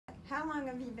How long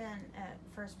have you been at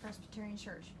First Presbyterian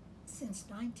Church? Since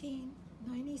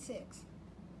 1996.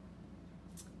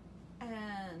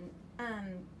 And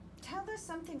tell us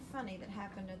something funny that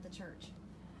happened at the church.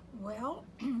 Well,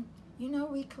 you know,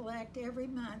 we collect every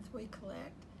month. We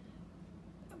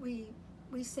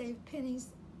save pennies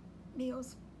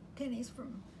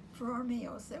for our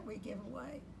meals that we give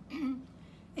away.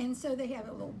 And so they have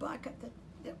a little bucket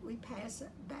that we pass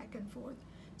back and forth.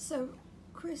 So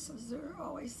Chris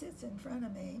always sits in front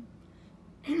of me.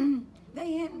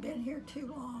 They hadn't been here too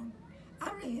long. I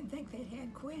don't even think they'd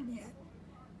had Quinn yet.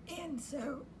 And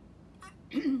so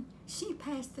she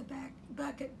passed the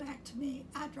bucket back to me.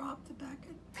 I dropped the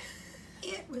bucket.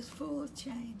 It was full of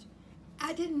change.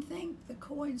 I didn't think the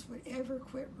coins would ever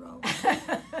quit rolling.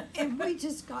 And we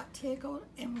just got tickled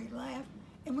and we laughed,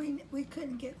 and we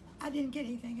couldn't get, I didn't get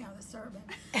anything out of the sermon.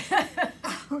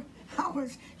 I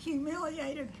was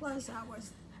humiliated, plus I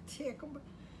was tickled.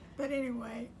 But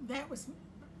anyway, that was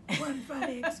one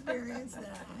funny experience that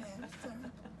I had. So.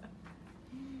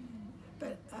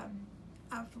 But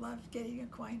I've loved getting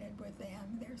acquainted with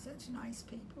them. They're such nice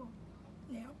people.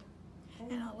 Yep.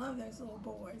 And I love those little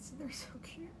boys. They're so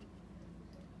cute.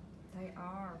 They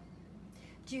are.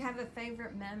 Do you have a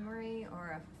favorite memory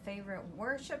or a favorite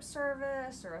worship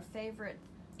service or a favorite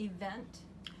event?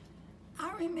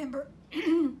 I remember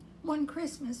one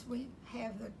Christmas we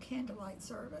have the candlelight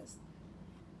service.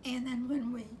 And then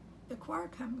when the choir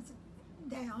comes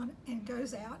down and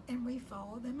goes out, and we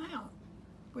follow them out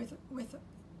with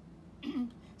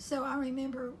so I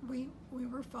remember we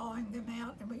were following them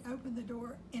out, and we opened the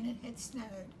door, and it had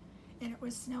snowed, and it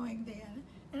was snowing then.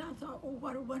 And I thought, well,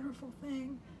 what a wonderful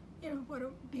thing, you know, what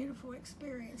a beautiful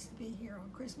experience to be here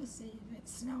on Christmas Eve.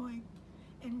 It's snowing,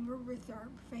 and we're with our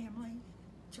family,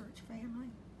 church family.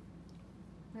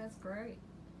 That's great.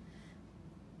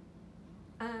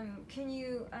 Can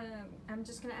you, I'm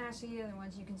just going to ask you the other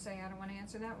ones. You can say, I don't want to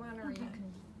answer that one, or Okay. you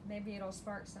can, maybe it'll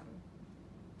spark something.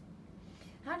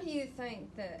 How do you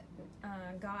think that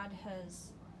God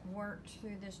has worked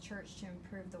through this church to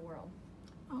improve the world?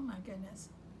 Oh my goodness.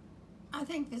 I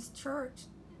think this church,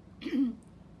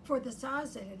 for the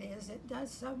size that it is, it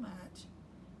does so much.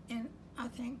 And I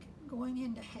think going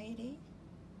into Haiti,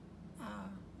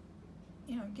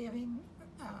 you know, giving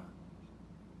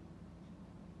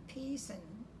peace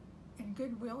and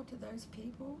goodwill to those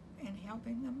people and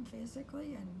helping them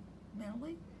physically and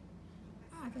mentally,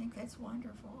 I think that's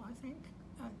wonderful. I think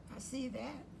I see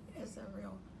that as a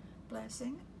real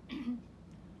blessing.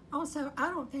 Also, I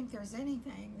don't think there's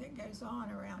anything that goes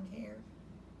on around here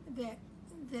that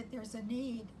there's a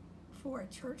need for a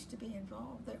church to be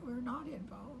involved that we're not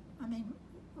involved. I mean,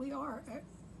 we are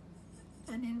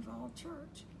an involved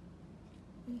church.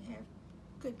 We have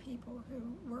good people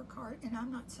who work hard, and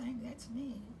I'm not saying that's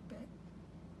me, but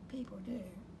people do.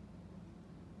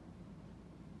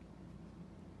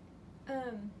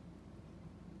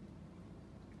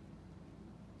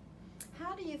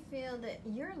 How do you feel that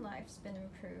your life's been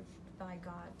improved by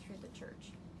God through the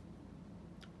church?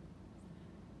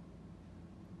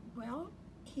 Well,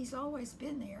 He's always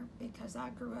been there, because I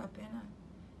grew up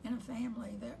in a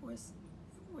family that was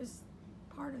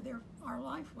part of our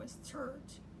life was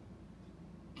church.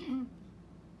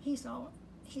 He's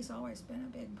always been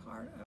a big part of